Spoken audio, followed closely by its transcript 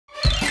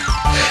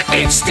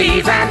It's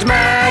Steve and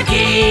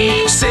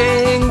Maggie.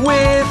 Sing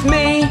with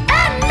me.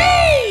 And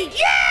me,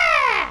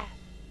 yeah!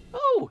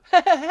 Oh,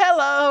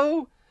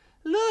 hello.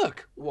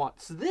 Look,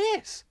 what's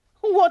this?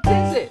 What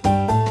is it?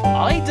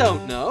 I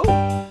don't know.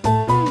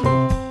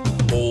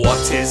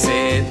 What is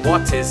it?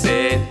 What is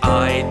it?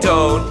 I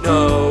don't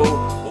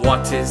know.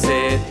 What is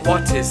it?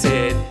 What is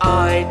it?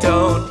 I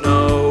don't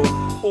know.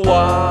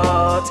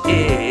 What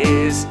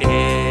is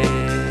it?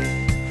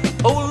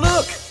 Oh,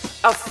 look!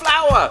 A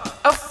flower!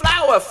 A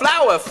flower!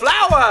 Flower!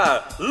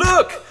 Flower!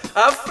 Look!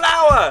 A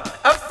flower!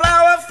 A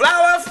flower!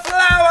 Flower!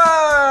 Flower!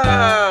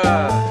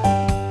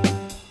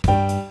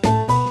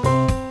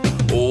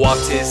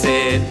 What is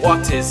it?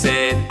 What is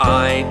it?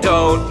 I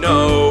don't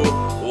know.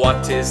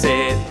 What is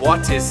it?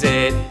 What is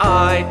it?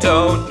 I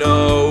don't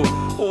know.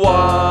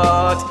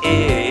 What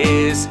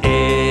is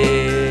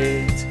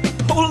it?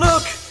 Oh,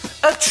 look!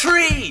 A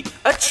tree!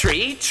 A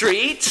tree,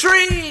 tree,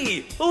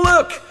 tree!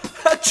 Look!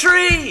 A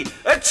tree!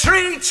 A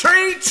tree,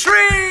 tree,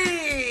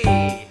 tree!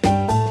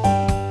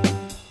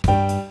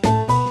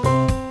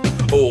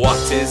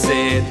 What is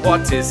it?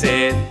 What is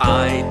it?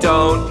 I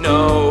don't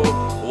know.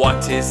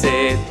 What is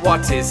it?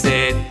 What is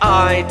it?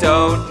 I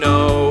don't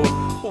know.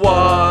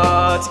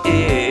 What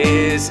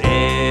is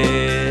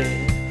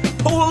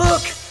it? Oh,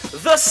 look!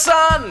 The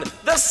sun!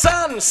 The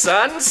sun,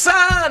 sun,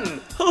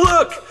 sun!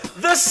 Look!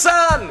 The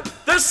sun!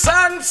 The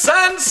sun,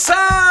 sun,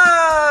 sun!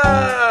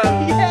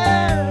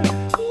 Yeah!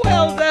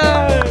 Well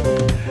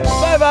done!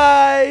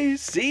 Bye-bye!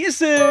 See you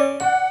soon!